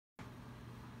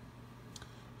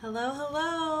Hello,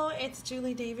 hello. It's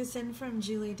Julie Davison from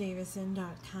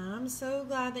juliedavison.com. So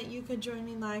glad that you could join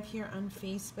me live here on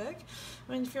Facebook.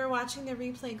 And if you're watching the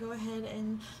replay, go ahead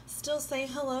and still say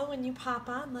hello when you pop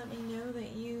on. Let me know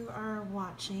that you are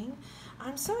watching.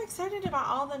 I'm so excited about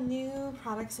all the new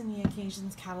products in the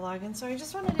Occasions catalog, and so I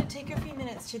just wanted to take a few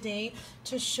minutes today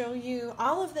to show you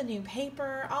all of the new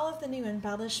paper, all of the new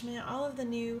embellishment, all of the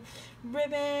new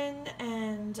ribbon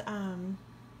and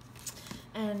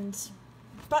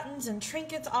buttons and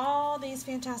trinkets, all these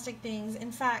fantastic things.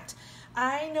 In fact,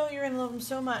 I know you're going to love them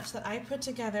so much that I put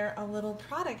together a little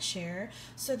product share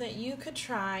so that you could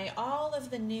try all of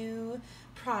the new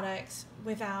products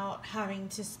without having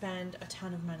to spend a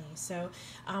ton of money. So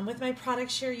with my product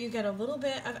share, you get a little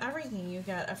bit of everything. You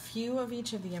get a few of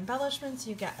each of the embellishments.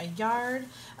 You get a yard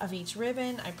of each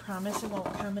ribbon. I promise it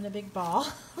won't come in a big ball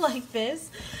like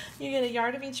this. You get a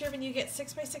yard of each ribbon. You get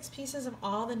 6x6 pieces of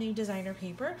all the new designer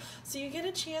paper. So you get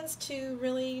a chance to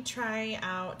really try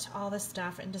out all the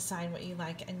stuff and decide what you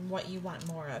like and what you want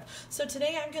more of. So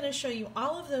today I'm going to show you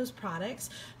all of those products,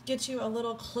 get you a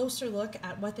little closer look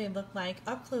at what they look like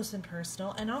up close and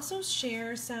personal, and also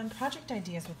share some project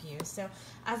ideas with you. So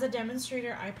as a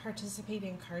demonstrator, I participate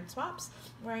in card swaps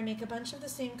where I make a bunch of the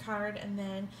same card and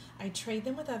then I trade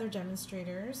them with other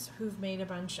demonstrators who've made a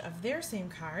bunch of their same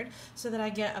card so that I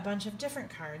get a bunch of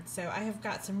different cards. So I have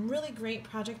got some really great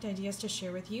project ideas to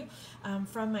share with you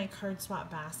from my card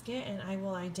swap basket, and I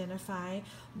will identify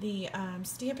the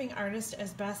stamping artist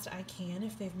as best I can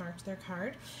if they've marked their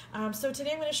card. So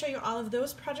today I'm going to show you all of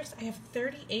those projects. I have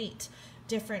 38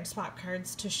 different swap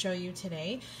cards to show you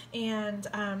today, and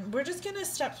we're just going to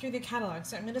step through the catalog.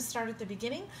 So I'm going to start at the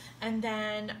beginning and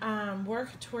then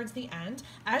work towards the end.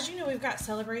 As you know, we've got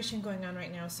Sale-a-Bration going on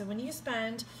right now, so when you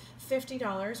spend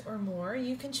 $50 or more,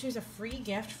 you can choose a free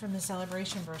gift from the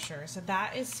Sale-a-Bration brochure. So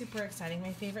that is super exciting,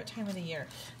 my favorite time of the year.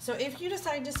 So if you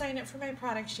decide to sign up for my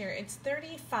product share, it's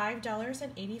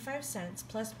 $35.85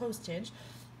 plus postage,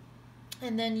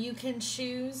 and then you can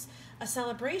choose a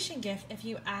Sale-a-Bration gift if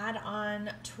you add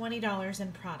on $20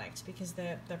 in product, because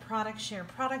the product share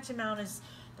product amount is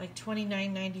like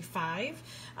 $29.95,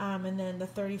 and then the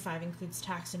 $35 includes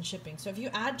tax and shipping. So if you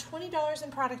add $20 in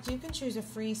product, you can choose a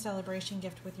free Sale-a-Bration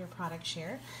gift with your product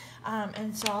share.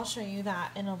 And so I'll show you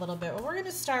that in a little bit. But we're going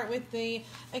to start with the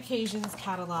Occasions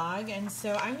catalog, and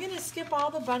so I'm going to skip all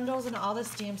the bundles and all the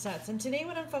stamp sets, and today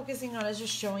what I'm focusing on is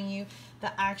just showing you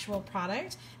the actual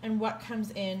product and what comes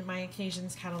in my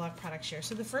Occasions catalog product share.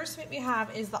 So the first we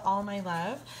have is the All My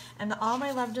Love, and the All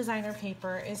My Love designer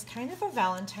paper is kind of a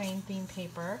Valentine themed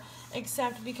paper,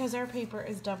 except because our paper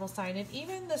is double-sided,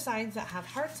 even the sides that have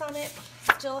hearts on it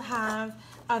still have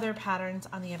other patterns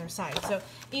on the other side. So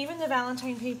even the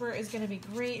Valentine paper is going to be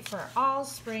great for all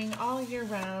spring, all year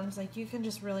round. Like, you can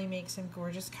just really make some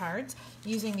gorgeous cards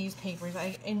using these papers.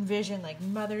 I envision like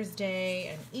Mother's Day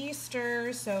and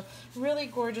Easter, so really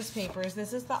gorgeous papers.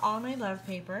 This is the All My Love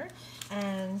paper,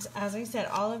 and as I said,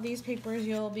 all of these papers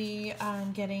you'll be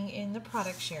getting in the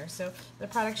product share. So the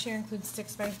product share includes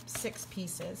 6x6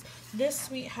 pieces. This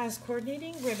suite has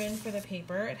coordinating ribbon for the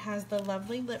paper. It has the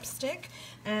lovely lipstick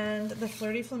and the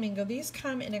Flirty Flamingo. These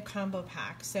come in a combo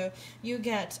pack, so you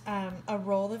get a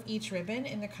roll of each ribbon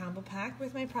in the combo pack.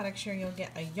 With my product share, you'll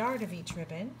get a yard of each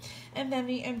ribbon, and then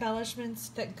the embellishments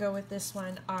that go with this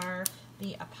one are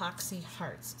the epoxy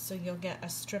hearts, so you'll get a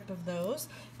strip of those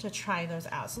to try those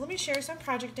out. So let me share some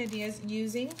project ideas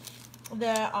using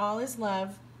the All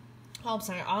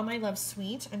My Love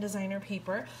suite and designer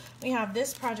paper. We have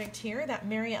this project here that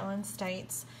Mary Ellen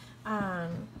Stites,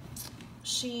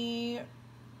 she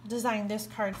designed this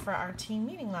card for our team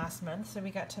meeting last month, so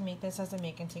we got to make this as a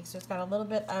make and take. So it's got a little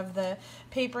bit of the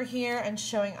paper here and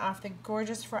showing off the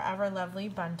gorgeous Forever Lovely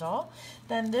bundle.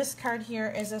 Then this card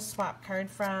here is a swap card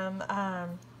from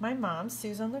my mom,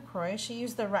 Susan LaCroix. She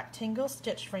used the rectangle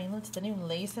stitch frame. It's the new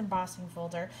lace embossing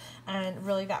folder, and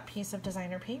really that piece of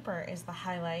designer paper is the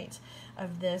highlight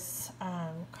of this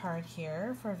card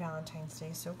here for Valentine's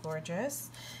Day. So gorgeous.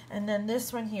 And then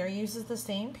this one here uses the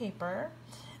same paper,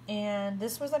 and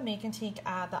this was a make and take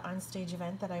at the Onstage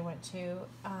event that I went to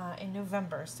in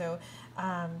November. So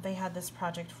they had this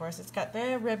project for us. It's got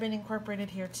the ribbon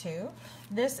incorporated here too.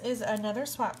 This is another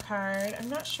swap card. I'm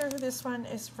not sure who this one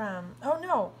is from. Oh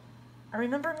no, I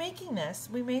remember making this.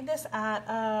 We made this at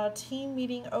a team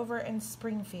meeting over in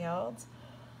Springfield.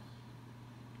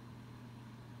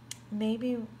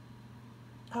 Maybe,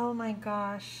 oh my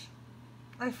gosh,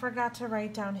 I forgot to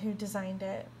write down who designed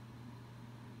it.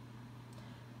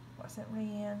 Wasn't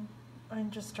Rayanne?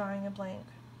 I'm just drawing a blank.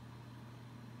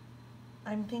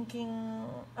 I'm thinking,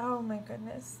 oh my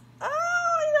goodness. Oh,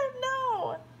 I don't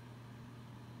know.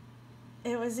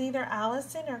 it was either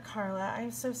Allison or Carla.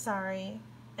 I'm so sorry.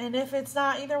 And if it's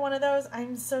not either one of those,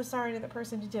 I'm so sorry to the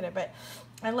person who did it. But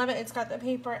I love it. It's got the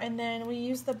paper, and then we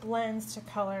use the blends to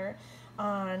color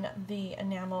on the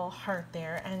enamel heart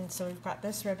there. And so we've got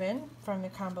this ribbon from the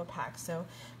combo pack. So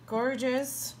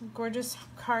gorgeous, gorgeous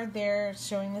card there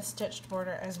showing the stitched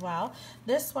border as well.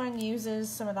 This one uses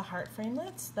some of the heart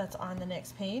framelits that's on the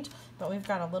next page, but we've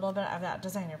got a little bit of that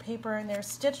designer paper in there,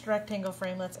 stitched rectangle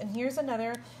framelits, and here's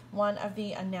another one of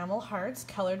the enamel hearts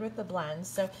colored with the blends.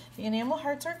 So the enamel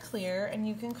hearts are clear, and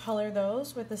you can color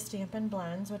those with the Stampin'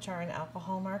 Blends, which are an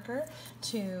alcohol marker,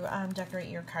 to decorate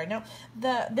your card. Now,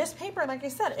 this paper, like I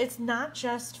said, it's not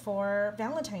just for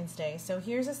Valentine's Day. So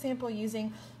here's a sample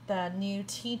using the new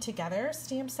Tea Together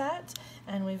stamp set,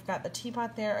 and we've got the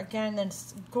teapot there again, then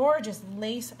gorgeous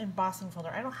lace embossing folder.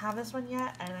 I don't have this one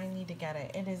yet, and I need to get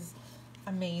it. It is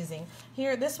amazing.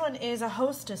 Here, this one is a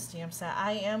hostess stamp set.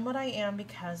 I am what I am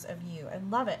because of you. I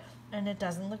love it, and it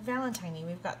doesn't look Valentine-y.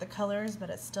 We've got the colors, but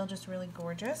it's still just really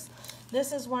gorgeous.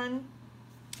 This is one.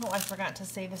 Oh, I forgot to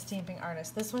say the stamping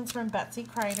artist. This one's from Betsy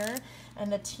Kreider,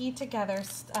 and the Tea Together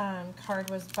card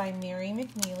was by Mary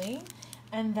McNeely.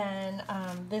 And then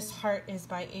this heart is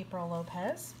by April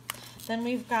Lopez. Then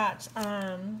we've got,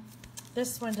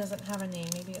 this one doesn't have a name.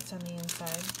 Maybe it's on the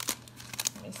inside.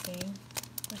 Let me see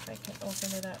if I can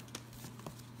open it up.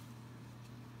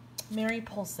 Mary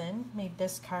Polson made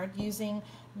this card using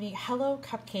the Hello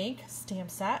Cupcake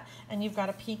stamp set, and you've got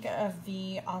a peek of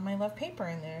the All My Love paper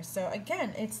in there. So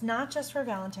again, it's not just for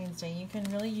Valentine's Day. You can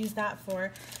really use that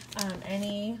for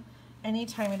any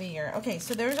time of the year. Okay,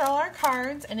 so there's all our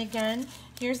cards, and again,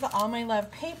 here's the All My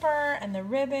Love paper and the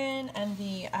ribbon and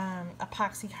the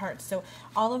epoxy hearts. So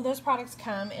all of those products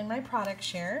come in my product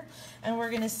share, and we're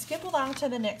going to skip along to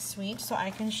the next suite so I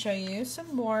can show you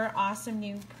some more awesome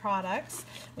new products.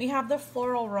 We have the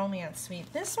Floral Romance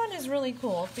suite. This one is really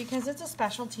cool because it's a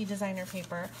specialty designer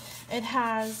paper. It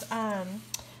has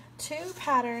two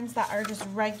patterns that are just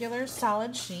regular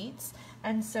solid sheets.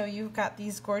 And so you've got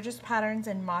these gorgeous patterns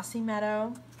in Mossy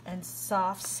Meadow and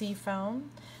Soft Sea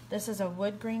Foam. This is a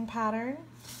wood green pattern.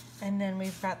 And then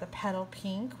we've got the Petal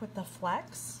Pink with the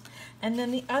Flex. And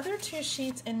then the other two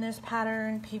sheets in this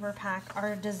pattern paper pack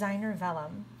are designer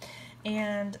vellum.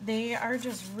 And they are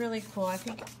just really cool. I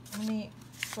think, let me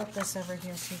flip this over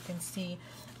here so you can see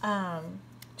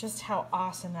just how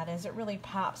awesome that is. It really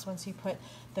pops once you put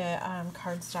the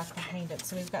cardstock behind it.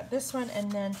 So we've got this one,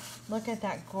 and then look at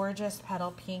that gorgeous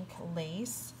petal pink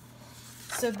lace.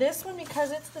 So this one,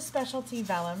 because it's the specialty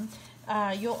vellum,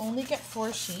 you'll only get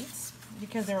 4 sheets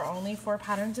because there are only 4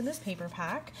 patterns in this paper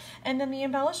pack. And then the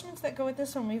embellishments that go with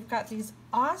this one, we've got these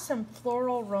awesome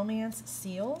Floral Romance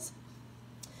seals.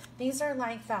 These are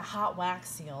like the hot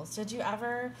wax seals. Did you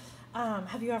ever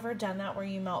have you ever done that where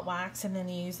you melt wax and then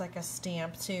you use like a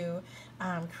stamp to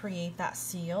create that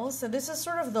seal? So this is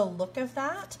sort of the look of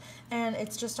that, and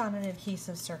it's just on an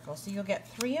adhesive circle. So you'll get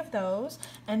 3 of those,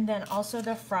 and then also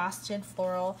the frosted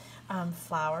floral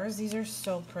flowers. These are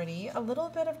so pretty. A little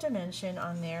bit of dimension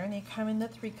on there, and they come in the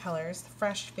 3 colors,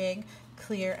 Fresh Fig,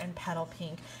 Clear, and Petal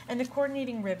Pink. And the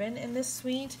coordinating ribbon in this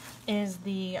suite is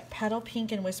the Petal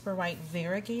Pink and Whisper White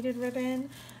variegated ribbon.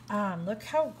 Look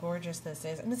how gorgeous this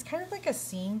is, and it's kind of like a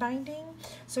seam binding,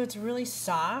 so it's really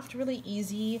soft, really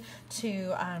easy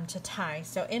to tie.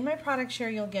 So in my product share,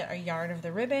 you'll get a yard of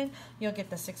the ribbon, you'll get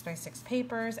the 6x6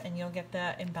 papers, and you'll get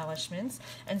the embellishments.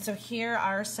 And so here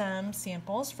are some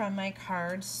samples from my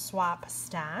card swap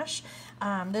stash.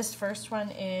 This first one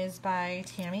is by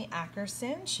Tammy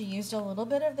Ackerson. She used a little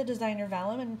bit of the designer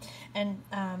vellum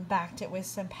and backed it with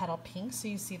some petal pink, so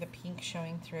you see the pink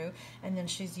showing through, and then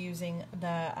she's using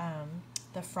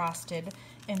the frosted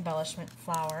embellishment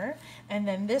flower. And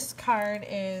then this card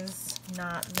is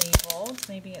not labeled.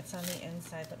 Maybe it's on the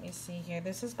inside. Let me see here.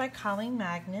 This is by Colleen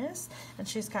Magnus, and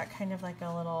she's got kind of like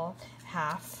a little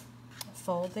half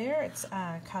fold there. It's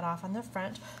cut off on the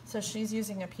front, so she's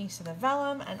using a piece of the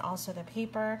vellum and also the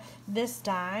paper. This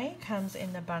die comes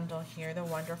in the bundle here, the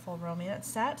Wonderful Romance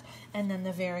set, and then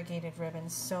the variegated ribbon.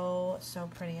 So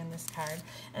pretty in this card.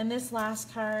 And this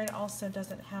last card also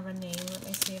doesn't have a name. Let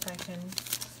me see if I can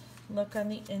look on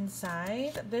the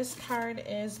inside. This card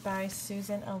is by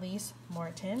Susan Elise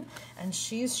Morton, and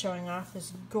she's showing off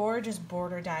this gorgeous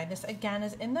border die. This again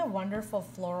is in the Wonderful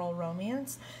Floral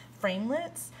Romance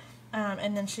framelits.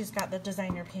 And then she's got the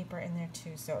designer paper in there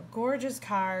too. So gorgeous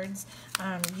cards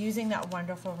using that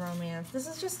Wonderful Romance. This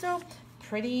is just so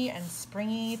pretty and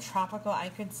springy, tropical. I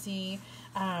could see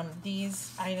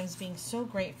these items being so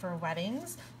great for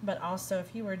weddings, but also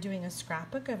if you were doing a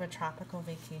scrapbook of a tropical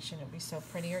vacation, it would be so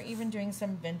pretty, or even doing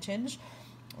some vintage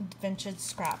vintage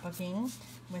scrapbooking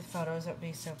with photos. It would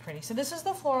be so pretty. So this is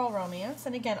the Floral Romance,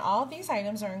 and again, all of these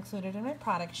items are included in my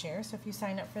product share, so if you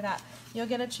sign up for that, you'll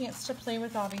get a chance to play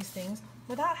with all these things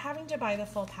without having to buy the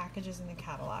full packages in the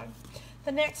catalog.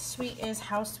 The next suite is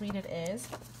How Sweet It Is,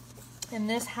 and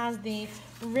this has the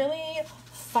really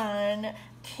fun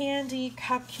candy,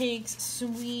 cupcakes,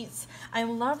 sweets. I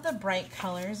love the bright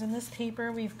colors in this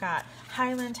paper. We've got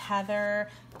Highland Heather,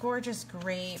 Gorgeous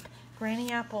Grape,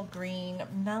 Granny Apple Green,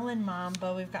 Melon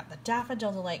Mambo. We've got the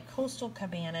Daffodil Delight, Coastal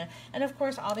Cabana, and of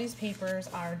course all these papers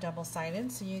are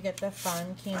double-sided, so you get the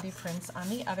fun candy prints on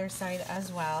the other side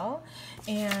as well.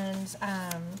 And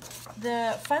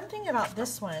the fun thing about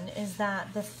this one is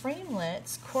that the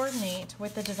framelits coordinate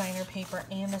with the designer paper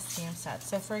and the stamp set.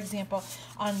 So for example,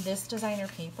 on this designer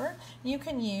paper, you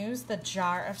can use the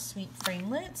Jar of Sweet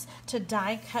framelits to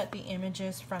die cut the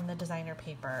images from the designer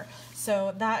paper.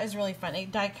 So that is really fun.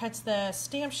 It die cuts the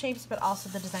stamp shapes, but also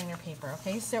the designer paper.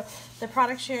 Okay, so the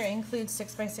product share includes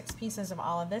 6x6 pieces of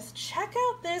all of this. Check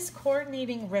out this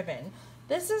coordinating ribbon.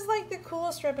 This is like the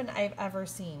coolest ribbon I've ever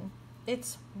seen.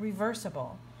 It's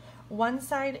reversible. One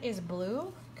side is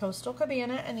blue, Coastal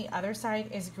Cabana, and the other side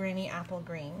is Granny Apple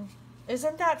Green.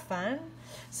 Isn't that fun?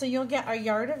 So you'll get a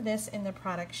yard of this in the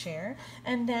product share.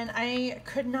 And then I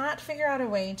could not figure out a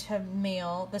way to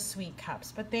mail the sweet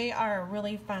cups, but they are a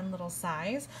really fun little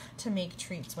size to make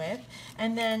treats with.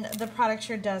 And then the product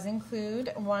share does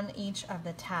include one each of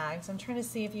the tags. I'm trying to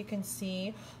see if you can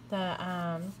see the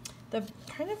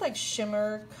kind of like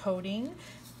shimmer coating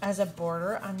as a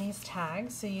border on these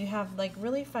tags. So you have like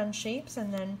really fun shapes,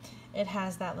 and then it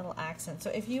has that little accent. So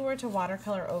if you were to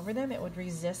watercolor over them, it would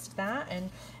resist that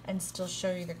and still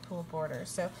show you the cool border.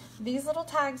 So these little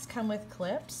tags come with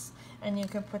clips, and you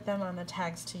can put them on the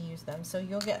tags to use them. So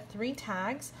you'll get 3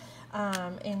 tags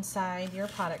inside your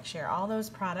product share, all those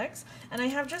products. And I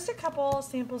have just a couple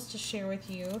samples to share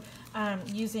with you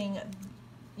using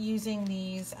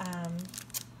these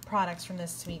products from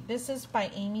this suite. This is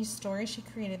by Amy's Story. She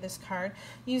created this card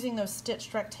using those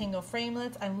stitched rectangle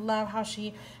framelits. I love how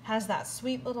she has that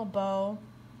sweet little bow,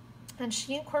 and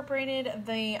she incorporated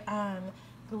the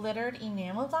glittered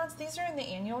enamel dots. These are in the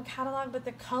annual catalog, but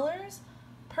the colors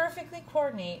perfectly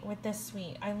coordinate with this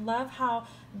suite. I love how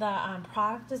the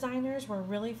product designers were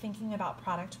really thinking about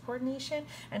product coordination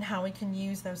and how we can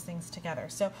use those things together.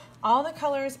 So all the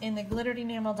colors in the glittered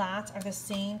enamel dots are the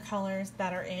same colors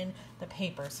that are in the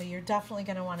paper, so you're definitely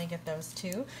going to want to get those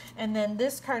too. And then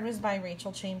this card was by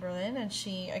Rachel Chamberlain, and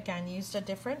she again used a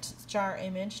different jar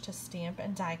image to stamp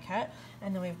and die cut.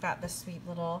 And then we've got the sweet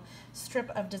little strip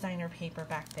of designer paper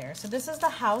back there. So this is the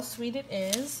How Sweet It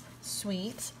Is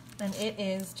suite, and it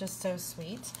is just so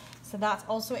sweet. So that's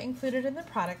also included in the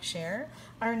product share.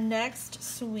 Our next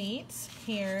suite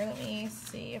here, let me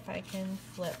see if I can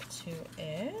flip to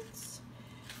it.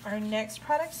 Our next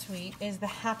product suite is the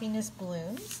Happiness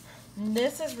Blooms. And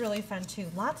this is really fun too.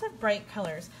 Lots of bright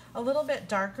colors. A little bit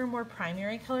darker, more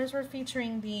primary colors. We're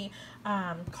featuring the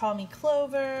Call Me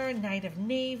Clover, Night of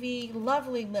Navy,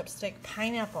 lovely lipstick,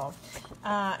 Pineapple.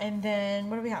 And then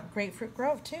what do we have? Grapefruit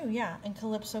Grove too, yeah, and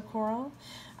Calypso Coral.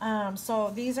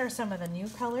 So these are some of the new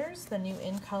colors, the new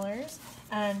in colors,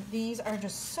 and these are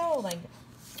just so like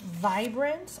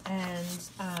vibrant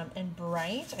and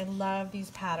bright. I love these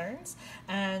patterns,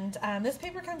 and this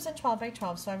paper comes in 12 by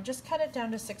 12, so I've just cut it down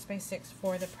to 6 by 6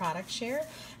 for the product share,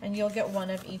 and you'll get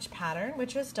one of each pattern,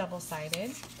 which is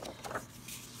double-sided.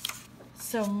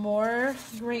 So more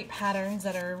great patterns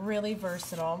that are really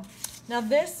versatile. Now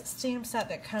this stamp set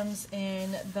that comes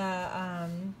in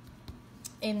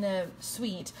the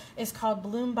suite is called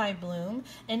Bloom by Bloom,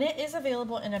 and it is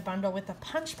available in a bundle with a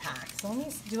punch pack. So let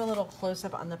me do a little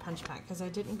close-up on the punch pack because I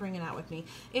didn't bring it out with me.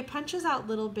 It punches out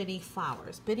little bitty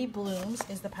flowers. Bitty Blooms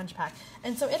is the punch pack,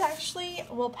 and so it actually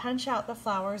will punch out the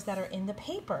flowers that are in the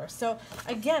paper. So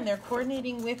again, they're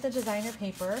coordinating with the designer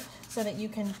paper so that you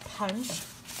can punch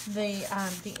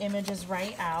the images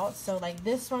right out. So like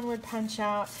this one would punch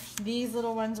out, these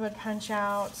little ones would punch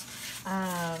out.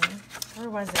 Where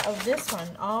was it? Oh, this one.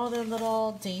 All the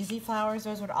little daisy flowers,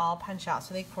 those would all punch out,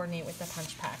 so they coordinate with the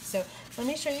punch pack. So let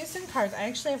me show you some cards. I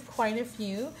actually have quite a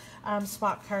few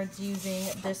swap cards using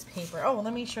this paper. Oh,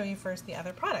 let me show you first the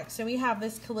other products. So we have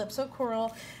this Calypso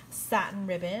Coral satin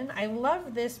ribbon. I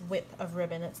love this width of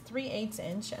ribbon. It's 3/8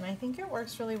 inch, and I think it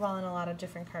works really well on a lot of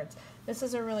different cards. This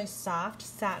is a really soft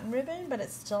satin ribbon, but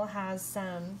it still has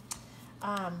some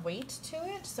weight to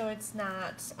it, so it's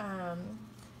not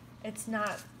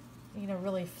you know,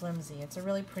 really flimsy. It's a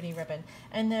really pretty ribbon.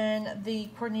 And then the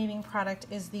coordinating product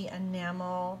is the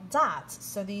enamel dots.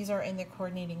 So these are in the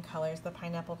coordinating colors, the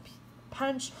Pineapple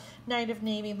Punch, Night of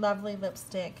Navy, lovely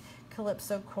lipstick,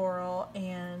 Calypso Coral,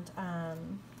 and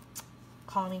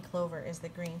Call Me Clover is the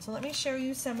green. So let me show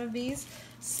you some of these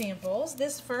samples.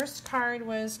 This first card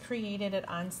was created at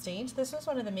Onstage. This was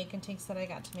one of the make and takes that I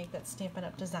got to make that Stampin'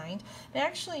 Up! Designed. They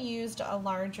actually used a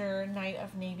larger Night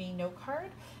of Navy note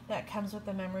card that comes with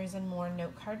the Memories and More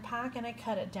note card pack, and I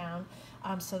cut it down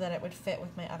so that it would fit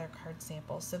with my other card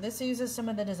samples. So this uses some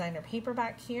of the designer paper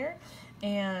back here,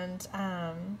 and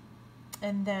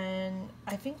then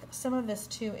I think some of this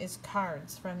too is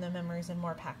cards from the Memories and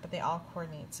More pack, but they all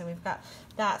coordinate. So we've got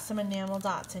that, some enamel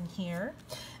dots in here.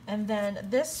 And then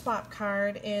this swap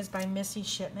card is by Missy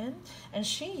Shipman, and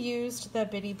she used the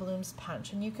Bitty Blooms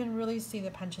punch, and you can really see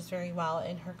the punches very well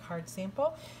in her card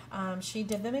sample. She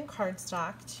did them in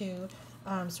cardstock to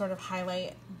sort of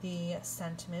highlight the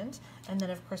sentiment. And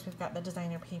then of course we've got the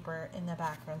designer paper in the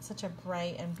background. Such a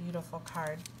bright and beautiful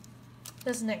card.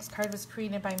 This next card was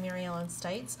created by Mary Ellen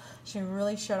Stites. She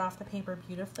really showed off the paper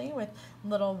beautifully with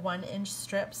little 1-inch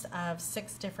strips of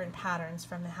 6 different patterns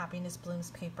from the Happiness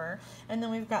Blooms paper. And then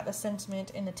we've got the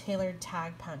sentiment in the tailored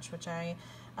tag punch, which I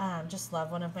just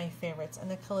love, one of my favorites. And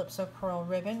the Calypso Coral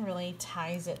ribbon really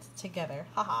ties it together.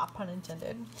 Haha, pun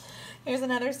intended. Here's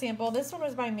another sample. This one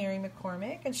was by Mary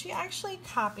McCormick, and she actually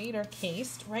copied or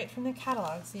cased right from the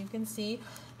catalog. So you can see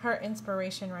her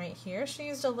inspiration right here. She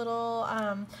used a little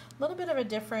bit of a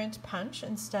different punch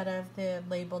instead of the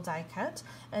label die cut,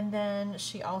 and then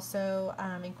she also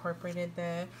incorporated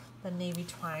the navy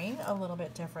twine a little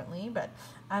bit differently. But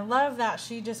I love that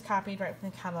she just copied right from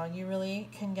the catalog. You really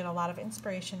can get a lot of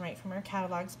inspiration right from our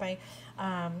catalogs by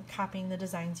copying the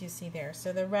designs you see there.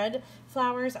 So the red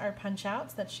flowers are punch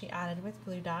outs that she added with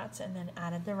glue dots and then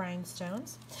added the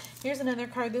rhinestones. Here's another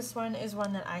card. This one is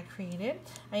one that I created.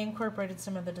 I incorporated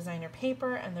some of the designer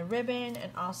paper and the ribbon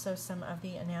and also some of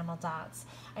the enamel dots.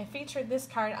 I featured this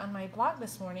card on my blog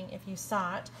this morning, if you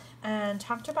saw it, and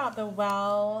talked about the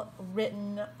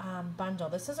well-written bundle.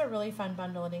 This is a really fun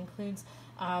bundle. It includes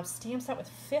stamp set with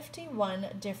 51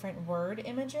 different word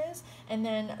images, and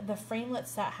then the framelit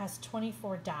set has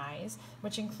 24 dies,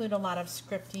 which include a lot of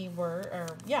scripty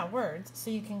words,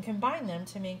 so you can combine them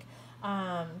to make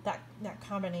that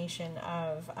combination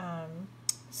of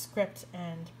script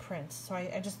and print. So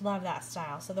I just love that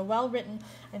style. So the well-written,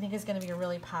 I think, is going to be a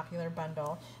really popular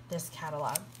bundle this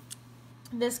catalog.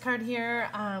 This card here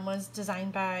was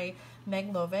designed by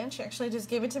Meg Lovin. She actually just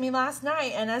gave it to me last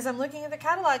night, and as I'm looking at the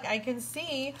catalog, I can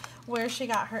see where she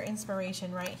got her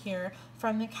inspiration right here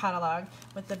from the catalog,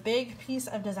 with the big piece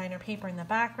of designer paper in the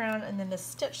background, and then the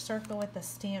stitch circle with the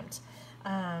stamped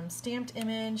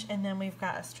image, and then we've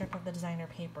got a strip of the designer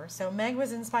paper. So Meg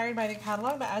was inspired by the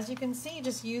catalog, but as you can see,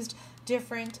 just used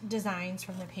different designs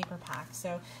from the paper pack.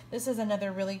 So this is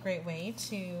another really great way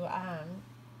to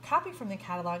copy from the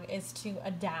catalog, is to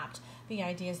adapt the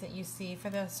ideas that you see for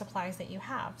the supplies that you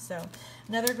have. So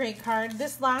another great card.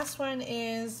 This last one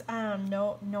is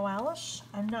Noelish.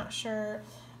 I'm not sure.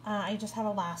 I just have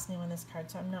a last name on this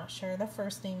card, so I'm not sure the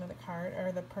first name of the card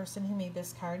or the person who made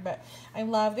this card, but I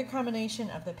love the combination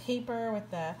of the paper with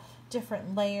the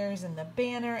different layers and the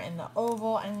banner and the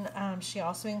oval, and she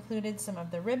also included some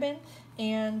of the ribbon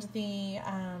and the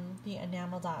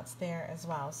enamel dots there as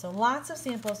well. So lots of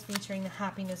samples featuring the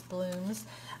Happiness Blooms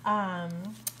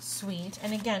suite.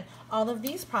 And again, all of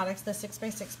these products, the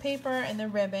 6x6 paper and the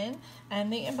ribbon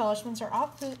and the embellishments, are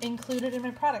all included in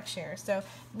my product share. So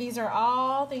these are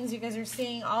all things you guys are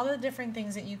seeing, all the different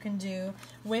things that you can do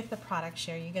with the product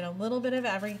share. You get a little bit of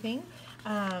everything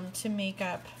to make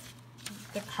up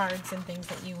the cards and things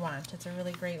that you want. It's a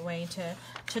really great way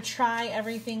to try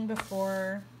everything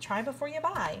before you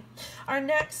buy. Our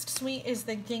next suite is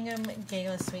the Gingham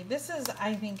Gala suite. This is,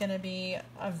 I think, going to be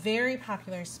a very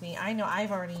popular suite. I know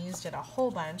I've already used it a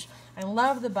whole bunch. I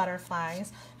love the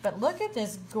butterflies, but look at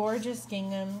this gorgeous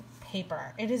gingham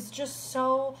paper. It is just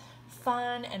so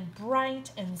fun and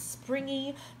bright and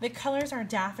springy. The colors are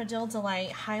Daffodil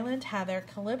Delight, Highland Heather,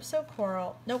 Calypso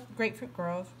Coral, Grapefruit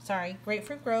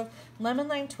Grove, Lemon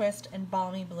Lime Twist, and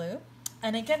Balmy Blue.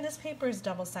 And again, this paper is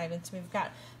double-sided, so we've got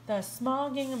the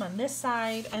small gingham on this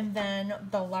side and then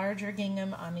the larger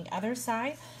gingham on the other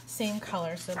side. Same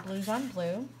color, so blues on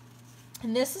blue.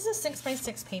 And this is a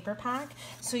 6x6 paper pack,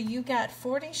 so you get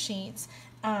 40 sheets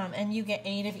and you get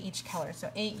 8 of each color. So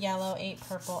 8 yellow, 8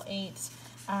 purple, 8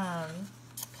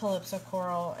 Calypso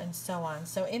Coral, and so on.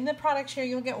 So in the product share,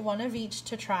 you'll get 1 of each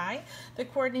to try. The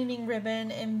coordinating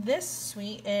ribbon in this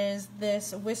suite is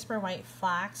this Whisper White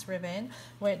Flax ribbon,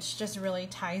 which just really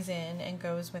ties in and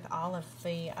goes with all of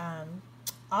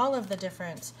the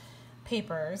different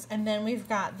papers. And then we've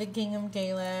got the Gingham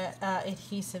Gala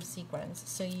adhesive sequins.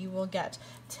 So you will get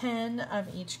 10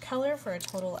 of each color for a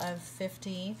total of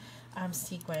 50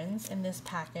 sequins in this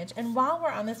package. And while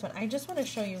we're on this one, I just want to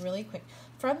show you really quick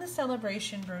from the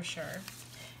Sale-a-Bration brochure.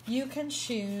 You can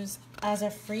choose as a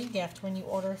free gift when you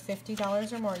order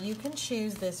 $50 or more. You can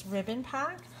choose this ribbon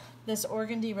pack, this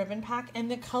organdy ribbon pack, and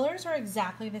the colors are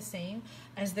exactly the same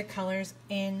as the colors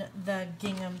in the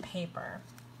gingham paper.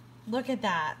 Look at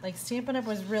that. Like, Stampin' Up!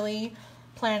 Was really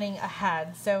planning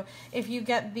ahead. So if you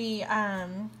get the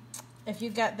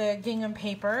gingham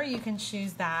paper, you can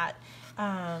choose that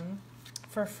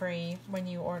for free when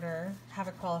you have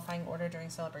a qualifying order during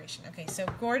Sale-a-Bration. Okay, so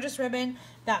gorgeous ribbon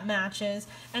that matches.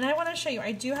 And I want to show you,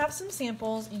 I do have some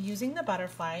samples using the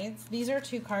butterflies. These are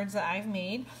 2 cards that I've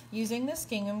made using this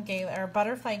gingham gala or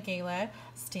butterfly gala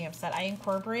stamp set. I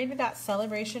incorporated that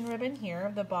Sale-a-Bration ribbon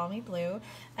here, the balmy blue,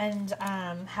 and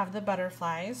have the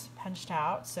butterflies punched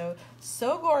out. So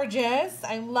gorgeous.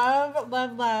 I love,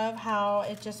 love, love how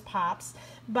it just pops.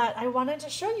 But I wanted to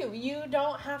show you, you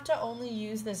don't have to only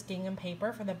use this gingham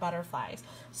paper for the butterflies.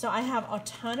 So I have a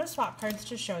ton of swap cards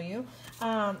to show you.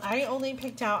 I only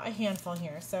picked out a handful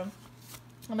here. So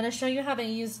I'm going to show you how to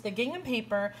use the gingham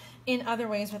paper in other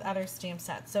ways with other stamp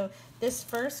sets. So this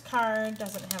first card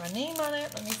doesn't have a name on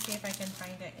it. Let me see if I can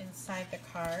find it inside the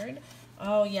card.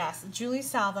 Oh yes, Julie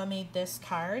Salva made this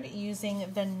card using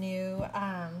the new,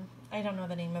 I don't know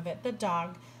the name of it, the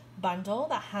dog bundle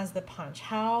that has the punch.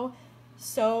 How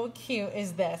so cute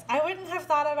is this? I wouldn't have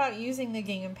thought about using the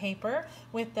gingham paper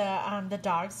with the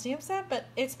dog stamp set, but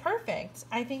it's perfect.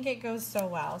 I think it goes so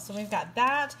well. So we've got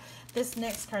that. This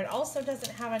next card also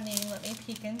doesn't have a name. Let me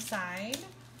peek inside.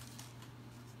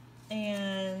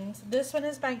 And this one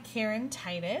is by Karen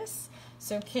Titus.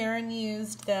 So Karen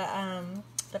used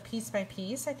the piece by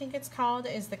piece, I think it's called,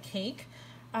 is the cake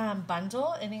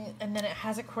bundle, and then it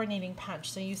has a coordinating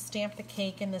punch. So you stamp the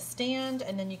cake in the stand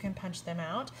and then you can punch them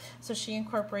out. So she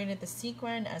incorporated the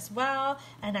sequin as well,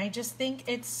 and I just think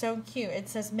it's so cute. It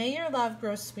says, "May your love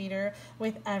grow sweeter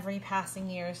with every passing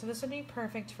year." So this would be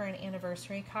perfect for an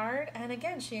anniversary card. And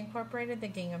again, she incorporated the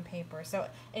gingham paper. So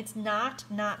it's not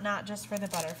just for the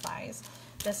butterflies.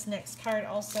 This next card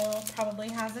also probably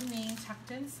has a name tucked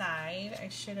inside. I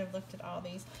should have looked at all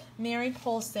these. Mary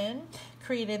Polson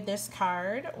created this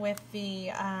card with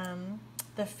the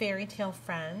Fairy Tale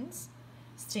Friends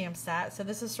stamp set. So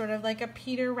this is sort of like a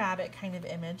Peter Rabbit kind of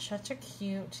image. Such a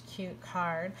cute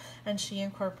card. And she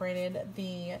incorporated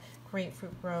the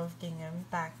Grapefruit Grove gingham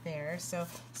back there.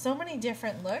 So many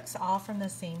different looks, all from the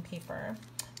same paper.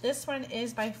 This one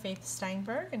is by Faith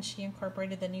Steinberg, and she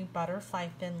incorporated the new butterfly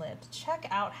thinlit. Check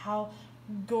out how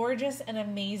gorgeous and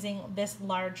amazing this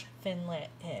large thinlit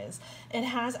is. It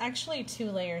has actually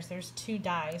 2 layers. There's 2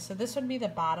 dies. So this would be the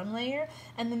bottom layer,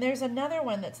 and then there's another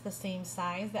one that's the same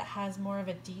size that has more of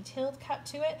a detailed cut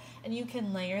to it, and you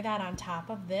can layer that on top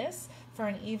of this for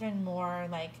an even more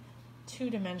like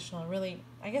 2-dimensional, really,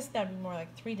 I guess that'd be more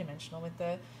like 3-dimensional with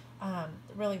the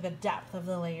really the depth of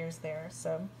the layers there.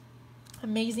 So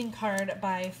amazing card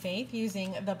by Faith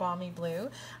using the balmy blue.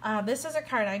 This is a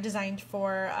card I designed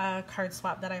for a card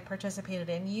swap that I participated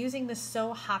in using the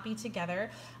So Happy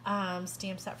Together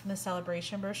stamp set from the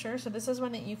Sale-a-Bration brochure. So this is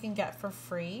one that you can get for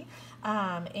free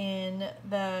in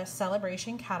the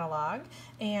Sale-a-Bration catalog.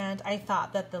 And I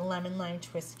thought that the lemon lime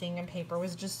twist gingham paper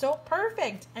was just so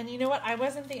perfect. And you know what? I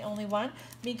wasn't the only one,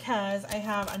 because I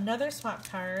have another swap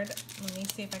card. Let me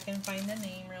see if I can find the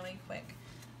name really quick.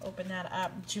 Open that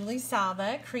up. Julie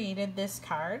Salva created this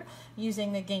card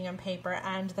using the gingham paper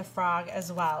and the frog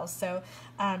as well. So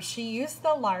she used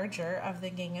the larger of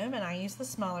the gingham, and I used the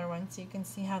smaller one, so you can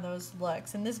see how those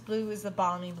looks. And this blue is the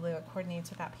balmy blue. It coordinates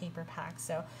with that paper pack.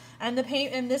 So, and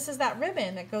this is that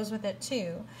ribbon that goes with it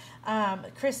too.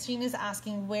 Christine is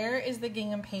asking, where is the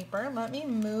gingham paper? Let me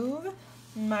move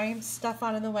my stuff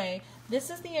out of the way. This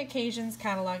is the Occasions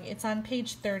catalog. It's on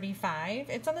page 35.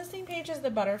 It's on the same page as the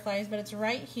butterflies, but it's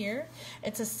right here.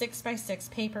 It's a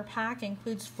 6x6 paper pack,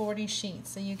 includes 40 sheets.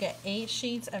 So you get 8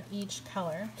 sheets of each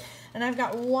color. And I've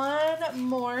got one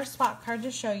more swap card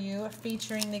to show you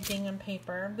featuring the gingham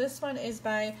paper. This one is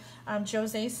by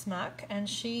Jose Smuck, and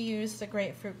she used the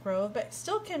Grapefruit Grove, but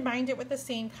still combined it with the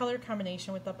same color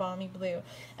combination with the balmy blue.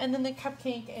 And then the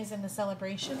cupcake is in the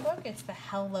Sale-a-Bration book. It's the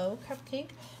Hello Cupcake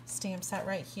stamp set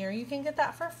right here. You can get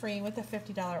that for free with a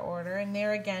 $50 order. And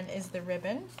there again is the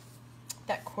ribbon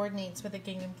that coordinates with the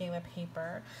gingham gala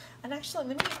paper. And actually,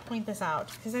 let me point this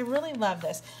out because I really love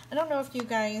this. I don't know if you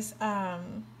guys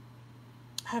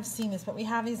have seen this, but we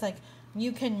have these like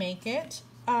you can make it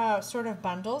sort of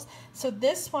bundles. So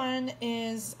this one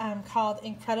is called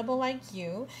Incredible Like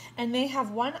You, and they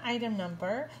have one item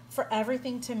number for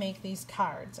everything to make these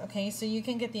cards. Okay, so you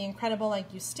can get the Incredible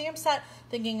Like You stamp set,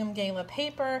 the gingham gala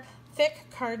paper, thick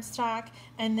cardstock,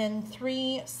 and then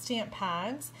 3 stamp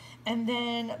pads, and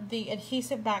then the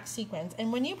adhesive back sequins.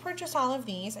 And when you purchase all of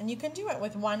these, and you can do it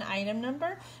with one item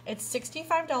number, it's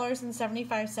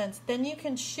 $65.75. Then you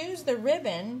can choose the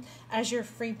ribbon as your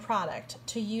free product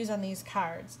to use on these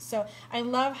cards. So I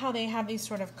love how they have these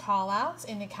sort of call outs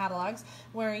in the catalogs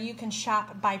where you can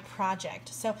shop by project.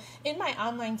 So in my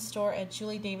online store at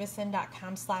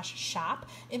juliedavison.com/shop,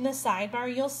 in the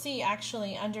sidebar, you'll see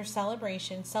actually under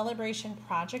celebration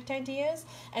project ideas.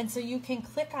 And so you can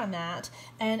click on that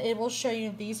and it will show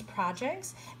you these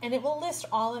projects, and it will list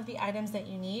all of the items that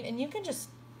you need, and you can just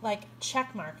like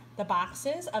check mark the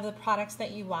boxes of the products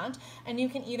that you want, and you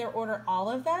can either order all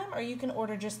of them or you can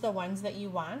order just the ones that you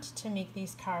want to make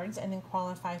these cards and then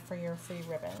qualify for your free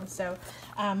ribbon. So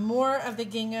more of the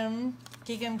gingham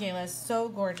gala is so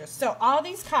gorgeous. So all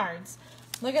these cards,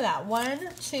 look at that, 1,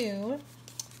 2,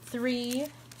 3,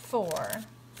 4,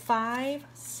 5,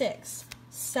 6,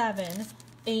 7,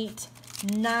 8,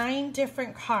 9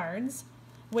 different cards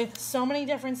with so many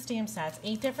different stamp sets,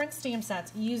 8 different stamp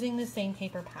sets using the same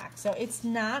paper pack. So it's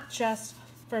not just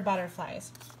for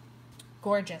butterflies.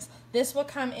 Gorgeous. This will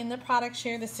come in the product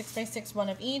share, the 6x6, one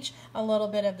of each, a little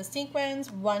bit of the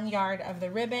sequins, 1 yard of the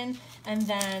ribbon, and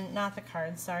then, not the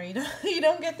cards, sorry, you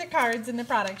don't get the cards in the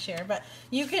product share, but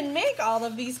you can make all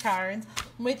of these cards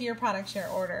with your product share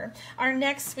order. Our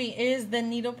next suite is the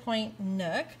needlepoint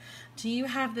Nook. Do you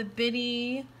have the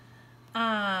bitty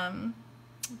punch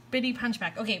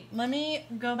pack? Okay, let me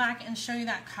go back and show you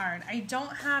that card. I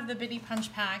don't have the bitty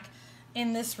punch pack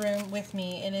in this room with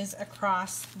me. It is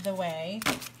across the way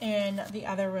in the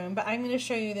other room, but I'm going to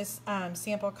show you this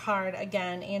sample card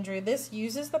again. Andrew, this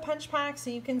uses the punch pack, so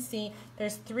you can see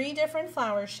there's 3 different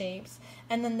flower shapes,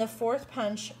 and then the 4th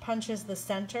punch punches the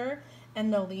center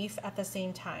and the leaf at the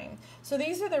same time. So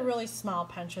these are the really small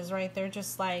punches, right? They're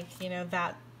just like, you know,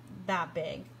 that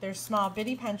big. They're small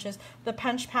bitty punches. The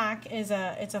punch pack is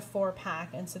it's a 4-pack,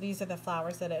 and so these are the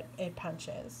flowers that it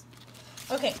punches.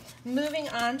 Okay, moving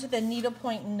on to the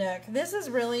needlepoint Nook. This is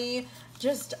really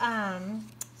just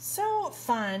so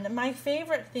fun. My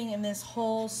favorite thing in this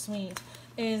whole suite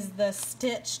is the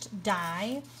stitched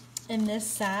die in this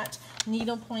set,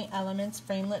 Needlepoint Elements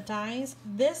Framelit dies.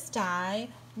 This die,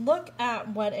 look at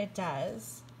what it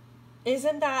does.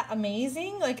 Isn't that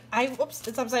amazing? Like, oops,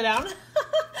 it's upside down.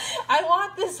 I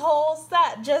want this whole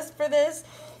set just for this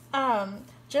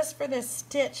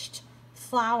stitched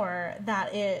flower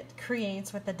that it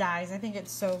creates with the dies. I think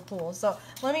it's so cool. So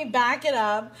let me back it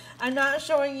up. I'm not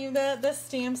showing you the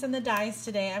stamps and the dies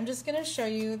today. I'm just going to show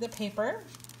you the paper,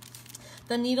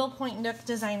 the Needlepoint Nook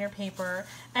designer paper.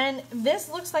 And this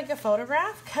looks like a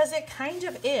photograph because it kind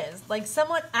of is. Like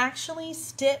someone actually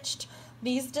stitched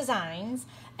these designs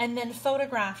and then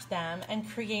photographed them and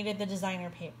created the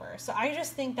designer paper. So I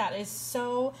just think that is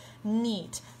so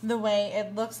neat, the way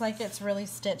it looks like it's really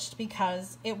stitched,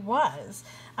 because it was.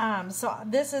 So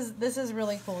this is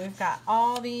really cool. We've got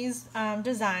all these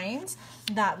designs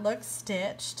that look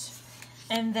stitched,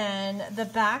 and then the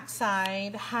back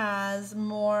side has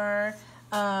more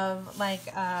of like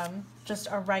just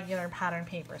a regular pattern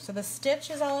paper. So the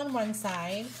stitch is all on one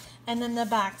side, and then the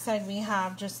back side we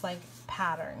have just like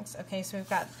patterns. Okay, so we've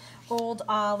got Old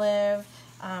Olive,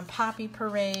 Poppy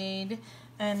Parade,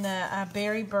 and the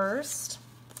Berry Burst,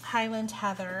 Highland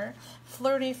Heather,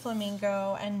 Fleur de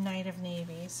Flamingo, and Night of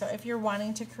Navy. So if you're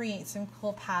wanting to create some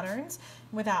cool patterns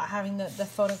without having the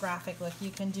photographic look, you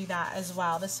can do that as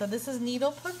well. So this is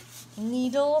Needlepoint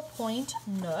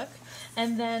Nook.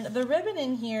 And then the ribbon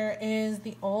in here is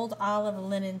the Old Olive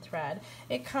linen thread.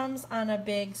 It comes on a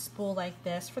big spool like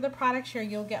this. For the product share,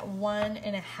 you'll get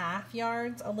 1.5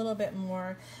 yards, a little bit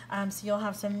more. So you'll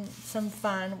have some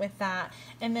fun with that.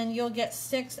 And then you'll get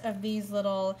 6 of these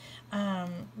little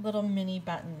mini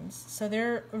buttons. So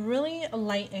they're really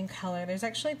light in color. There's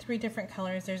actually 3 different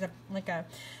colors. There's a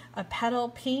petal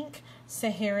pink,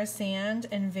 Sahara Sand,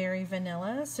 and Very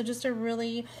Vanilla. So just a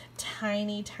really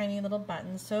tiny, tiny little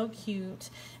button. So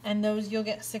cute. And those, you'll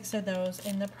get 6 of those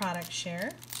in the product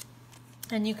share.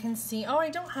 And you can see, oh, I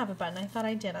don't have a button. I thought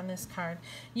I did on this card.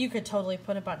 You could totally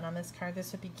put a button on this card.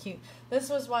 This would be cute. This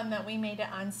was one that we made it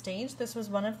on stage. This was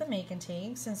one of the make and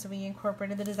takes. And so we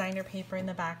incorporated the designer paper in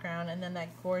the background, and then that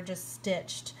gorgeous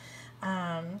stitched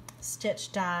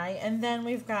die. And then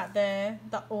we've got the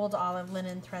Old Olive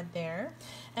linen thread there.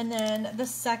 And then the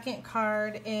second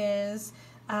card is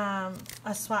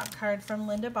a swap card from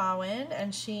Linda Bowen,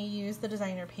 and she used the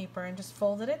designer paper and just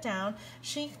folded it down.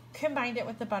 She combined it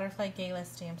with the Butterfly Gala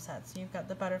stamp set. So you've got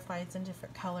the butterflies in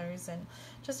different colors, and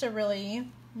just a really,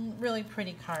 really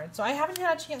pretty card. So I haven't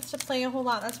had a chance to play a whole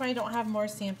lot. That's why I don't have more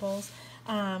samples.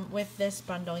 with this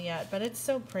bundle yet, but it's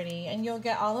so pretty. And you'll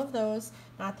get all of those,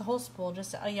 not the whole spool,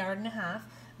 just a yard and a half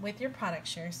with your product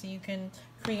share, so you can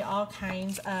create all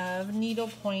kinds of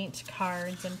needlepoint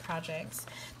cards and projects.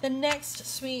 The next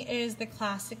suite is the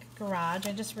Classic Garage.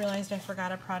 I just realized I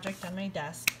forgot a project on my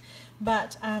desk.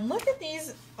 But look at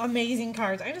these amazing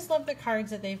cards. I just love the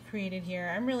cards that they've created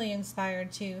here. I'm really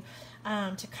inspired to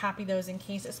copy those in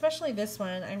case, especially this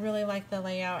one. I really like the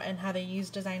layout and how they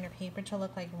use designer paper to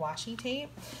look like washi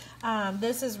tape.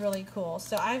 This is really cool.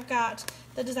 So I've got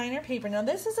the designer paper. Now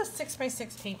this is a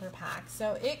 6x6 paper pack.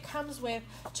 So it comes with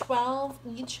 12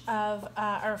 each of,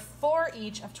 or 4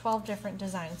 each of 12 different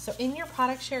designs. So in your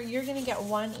product share, you're gonna get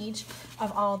 1 each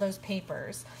of all those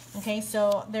papers. Okay,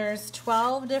 so there's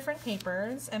 12 different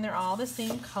papers and they're all the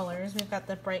same colors. We've got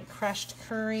the bright crushed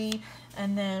curry,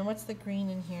 and then what's the green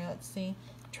in here? Let's see.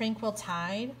 Tranquil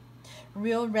Tide,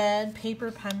 real red,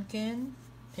 paper pumpkin,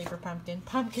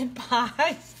 pumpkin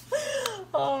pie.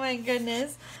 Oh my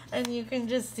goodness. And you can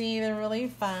just see the really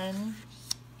fun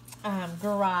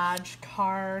garage,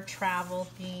 car, travel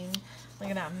theme. Look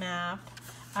at that map.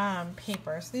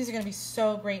 Paper. So these are going to be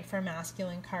so great for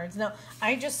masculine cards. Now,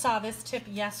 I just saw this tip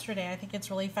yesterday. I think it's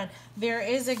really fun. There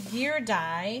is a gear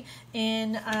die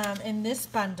in this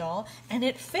bundle, and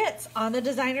it fits on the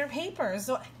designer paper.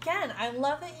 So again, I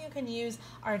love that you can use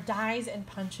our dies and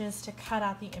punches to cut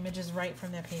out the images right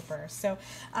from the paper. So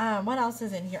what else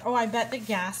is in here? Oh, I bet the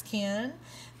gas can.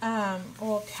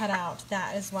 We'll cut out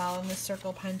that as well in the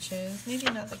circle punches. Maybe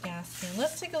not the gas can.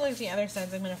 Let's take a look at the other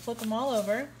sides. I'm going to flip them all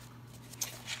over.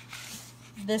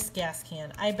 This gas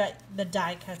can. I bet the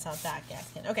die cuts out that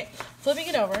gas can. Okay, flipping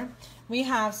it over, we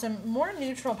have some more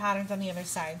neutral patterns on the other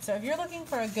side. So if you're looking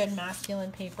for a good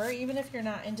masculine paper, even if you're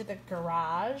not into the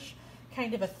garage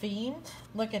kind of a theme,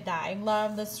 look at that. I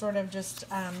love this sort of just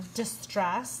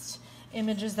distressed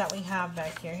images that we have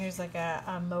back here. Here's like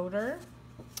a motor,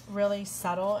 really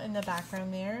subtle in the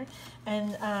background there,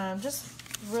 and just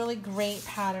really great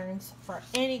patterns for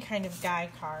any kind of guy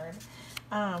card.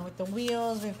 With the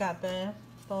wheels, we've got the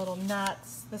little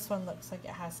nuts. This one looks like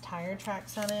it has tire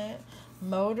tracks on it.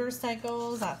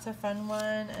 Motorcycles, that's a fun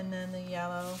one. And then the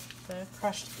yellow, the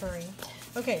crushed curry.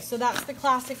 Okay, so that's the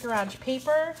Classic Garage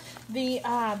paper. The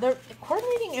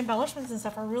coordinating embellishments and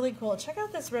stuff are really cool. Check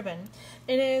out this ribbon.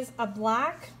 It is a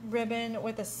black ribbon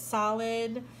with a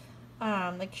solid,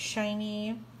 like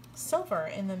shiny silver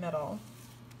in the middle.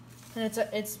 And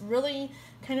it's really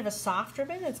kind of a soft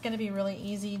ribbon. It's going to be really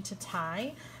easy to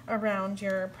tie around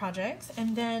your projects.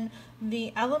 And then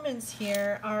the elements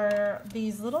here are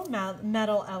these little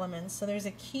metal elements. So there's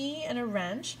a key and a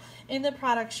wrench. In the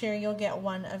product share, you'll get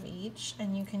 1 of each,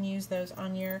 and you can use those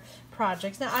on your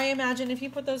projects. Now, I imagine if you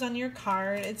put those on your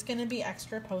card, it's going to be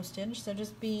extra postage, so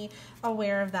just be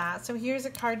aware of that. So here's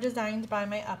a card designed by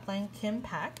my upline, Kim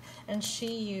Peck, and she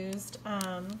used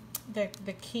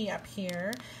the key up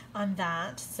here on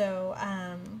that. So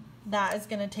that is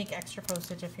going to take extra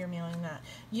postage if you're mailing that.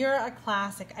 You're a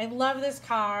classic. I love this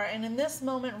car, and in this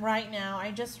moment right now, I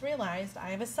just realized I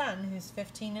have a son who's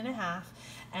 15 and a half,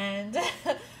 and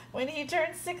when he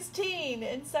turns 16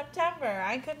 in September,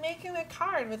 I could make him a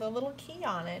card with a little key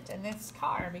on it in this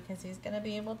car because he's going to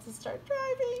be able to start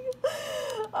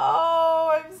driving.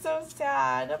 Oh, I'm so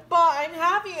sad. But I'm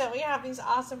happy that we have these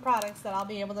awesome products that I'll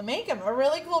be able to make him a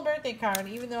really cool birthday card,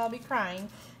 even though I'll be crying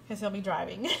because he'll be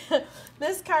driving.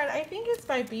 This card, I think it's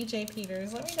by BJ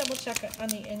Peters. Let me double check it on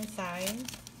the inside.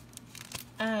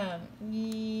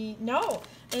 No,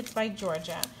 it's by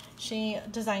Georgia. She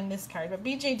designed this card, but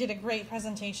BJ did a great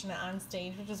presentation on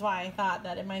stage, which is why I thought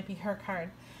that it might be her card.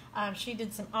 She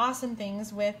did some awesome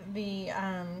things with the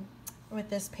with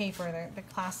this paper, the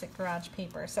Classic Garage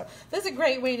paper. So this is a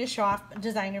great way to show off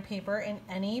designer paper in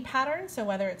any pattern. So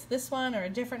whether it's this one or a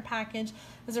different package,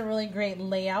 this is a really great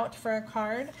layout for a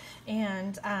card.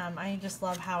 And I just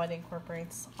love how it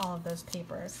incorporates all of those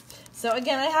papers. So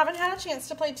again, I haven't had a chance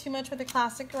to play too much with the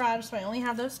Classic Garage, so I only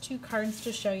have those 2 cards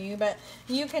to show you, but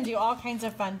you can do all kinds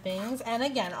of fun things. And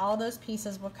again, all those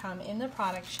pieces will come in the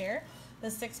product share. The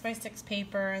 6x6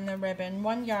 paper and the ribbon,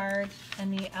 1 yard,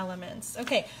 and the elements.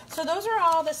 Okay, so those are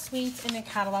all the suites in the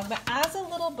catalog, but as a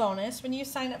little bonus, when you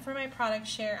sign up for my product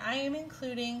share, I am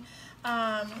including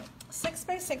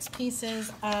 6x6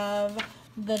 pieces of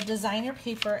the designer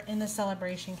paper in the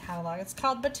Sale-a-Bration catalog. It's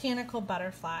called Botanical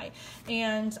Butterfly,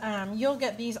 and you'll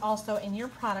get these also in your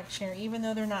product share, even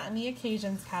though they're not in the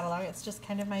occasions catalog. It's just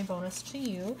kind of my bonus to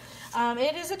you.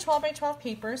 It is a 12x12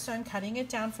 paper, so I'm cutting it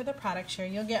down for the product share.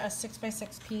 You'll get a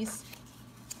 6x6 piece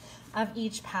of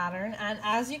each pattern, and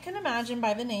as you can imagine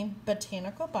by the name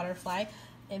Botanical Butterfly,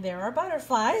 there are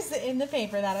butterflies in the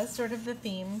paper. That is sort of the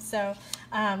theme. So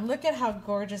Look at how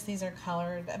gorgeous these are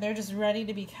colored. They're just ready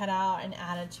to be cut out and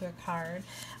added to a card.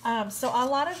 So a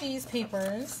lot of these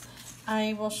papers,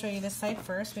 I will show you this side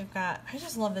first. We've got, I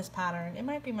just love this pattern. It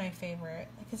might be my favorite.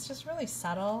 Like, it's just really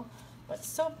subtle, but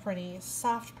so pretty.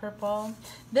 Soft purple.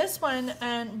 This one,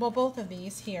 and well, both of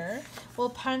these here, will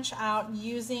punch out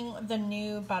using the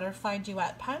new butterfly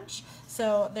duet punch.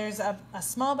 So there's a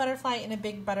small butterfly and a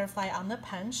big butterfly on the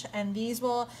punch, and these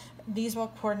will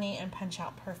coordinate and punch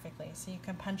out perfectly. So you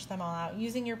can punch them all out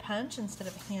using your punch instead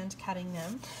of hand cutting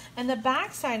them. And the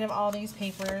back side of all these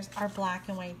papers are black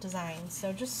and white designs.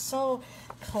 So just so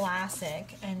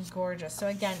classic and gorgeous. So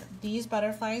again, these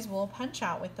butterflies will punch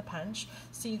out with the punch,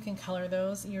 so you can color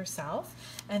those yourself.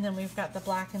 And then we've got the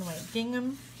black and white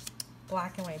gingham,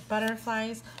 black and white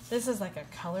butterflies. This is like a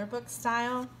color book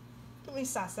style. We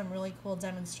saw some really cool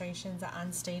demonstrations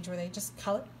on stage where they just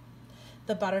color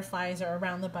the butterflies or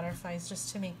around the butterflies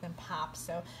just to make them pop.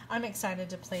 So I'm excited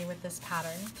to play with this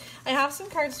pattern. I have some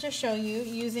cards to show you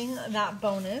using that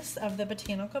bonus of the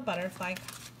botanical butterfly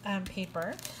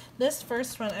paper. This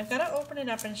first one, I've got to open it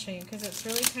up and show you because it's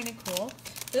really kind of cool.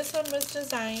 This one was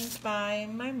designed by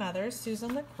my mother,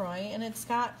 Susan LaCroix, and it's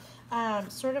got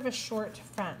sort of a short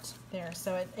front there.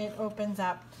 So it opens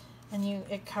up and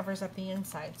it covers up the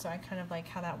inside. So I kind of like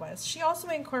how that was. She also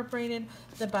incorporated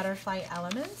the butterfly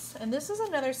elements, and this is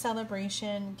another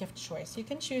Sale-a-Bration gift choice. You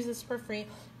can choose this for free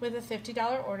with a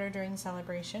 $50 order during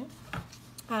celebration,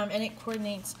 and it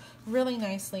coordinates really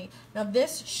nicely. Now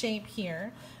this shape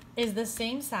here is the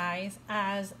same size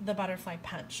as the butterfly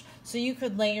punch, so you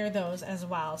could layer those as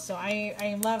well. So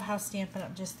I love how Stampin'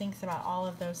 Up! Just thinks about all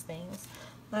of those things.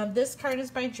 This card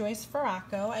is by Joyce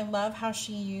Farraco. I love how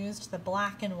she used the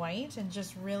black and white and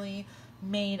just really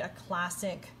made a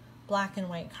classic black and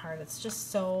white card. It's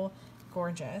just so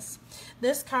gorgeous.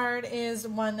 This card is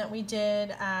one that we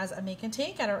did as a make and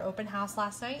take at our open house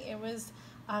last night. It was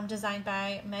designed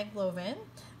by Meg Loven,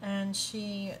 and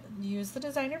she used the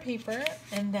designer paper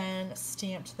and then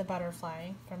stamped the butterfly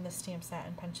from the stamp set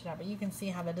and punched it out. But you can see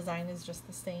how the design is just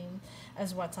the same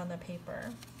as what's on the paper.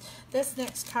 This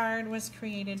next card was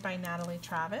created by Natalie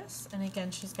Travis, and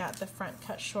again, she's got the front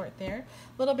cut short there,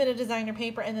 a little bit of designer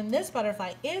paper, and then this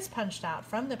butterfly is punched out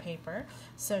from the paper,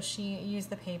 so she used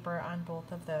the paper on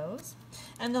both of those.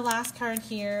 And the last card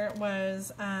here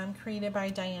was created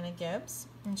by Diana Gibbs,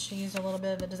 and she used a little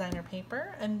bit of the designer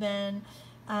paper, and then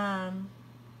I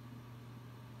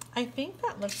think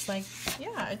that looks like,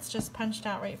 yeah, it's just punched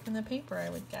out right from the paper, I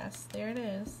would guess. There it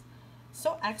is.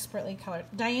 So expertly colored.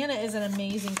 Diana is an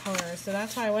amazing colorer, so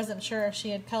that's why I wasn't sure if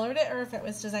she had colored it or if it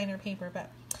was designer paper, but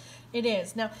it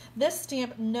is. Now, this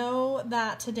stamp, know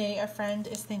that today a friend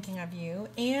is thinking of you,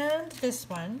 and this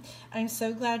one, I'm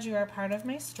so glad you are part of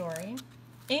my story.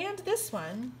 And this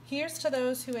one, here's to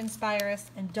those who inspire us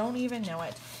and don't even know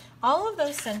it. All of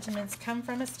those sentiments come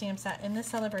from a stamp set in the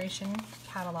Sale-a-Bration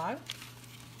catalog.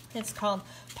 It's called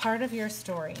Part of Your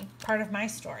Story, Part of My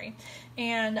Story.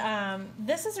 And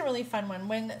this is a really fun one.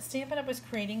 When Stampin' Up! Was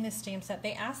creating this stamp set,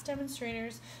 they asked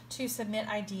demonstrators to submit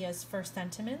ideas for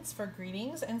sentiments, for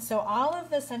greetings. And so all of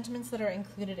the sentiments that are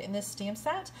included in this stamp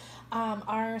set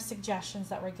are suggestions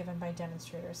that were given by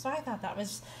demonstrators. So I thought that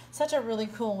was such a really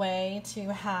cool way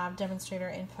to have demonstrator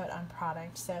input on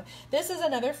product. So this is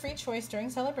another free choice during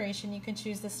celebration. You can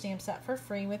choose the stamp set for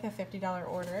free with a $50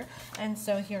 order. And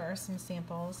so here are some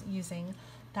samples using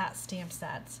that stamp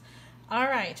set. All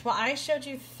right, well, I showed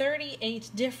you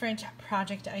 38 different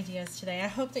project ideas today. I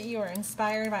hope that you were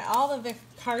inspired by all of the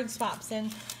card swaps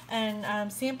and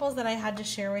samples that I had to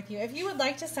share with you. If you would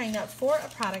like to sign up for a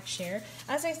product share,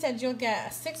 as I said, you'll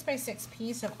get a 6x6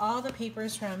 piece of all the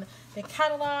papers from the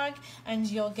catalog, and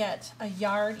you'll get a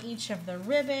yard each of the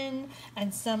ribbon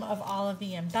and some of all of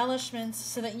the embellishments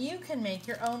so that you can make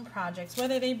your own projects,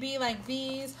 whether they be like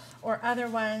these or other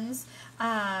ones.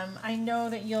 I know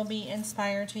that you'll be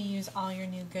inspired to use all your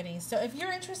new goodies. So if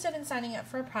you're interested in signing up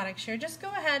for a product share, just go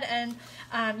ahead and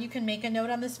you can make a note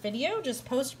on this video. Just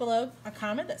post below a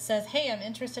comment that says, hey, I'm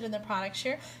interested in the product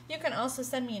share. You can also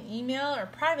send me an email or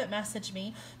private message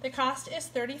me. The cost is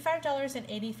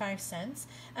 $35.85,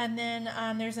 and then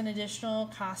there's an additional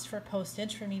cost for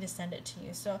postage for me to send it to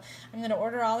you. So I'm going to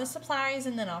order all the supplies,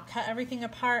 and then I'll cut everything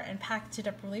apart and package it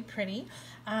up really pretty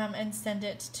and send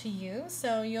it to you.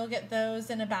 So you'll get those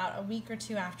in about a week or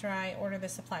two after I order the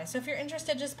supplies. So if you're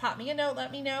interested, just pop me a note,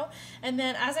 let me know. And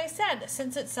then, as I said,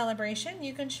 since it's celebration,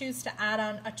 you can choose to add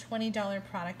on a $20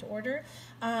 product order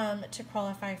to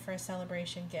qualify for a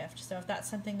celebration gift. So if that's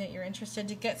something that you're interested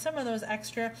to get some of those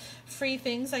extra free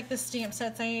things like the stamp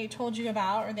sets I told you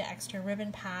about, or the extra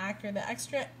ribbon pack, or the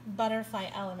extra butterfly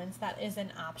elements, that is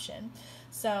an option.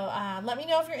 So let me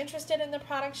know if you're interested in the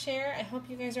product share. I hope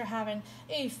you guys are having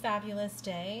a fabulous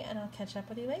day, and I'll catch up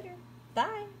with you later.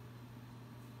 Bye.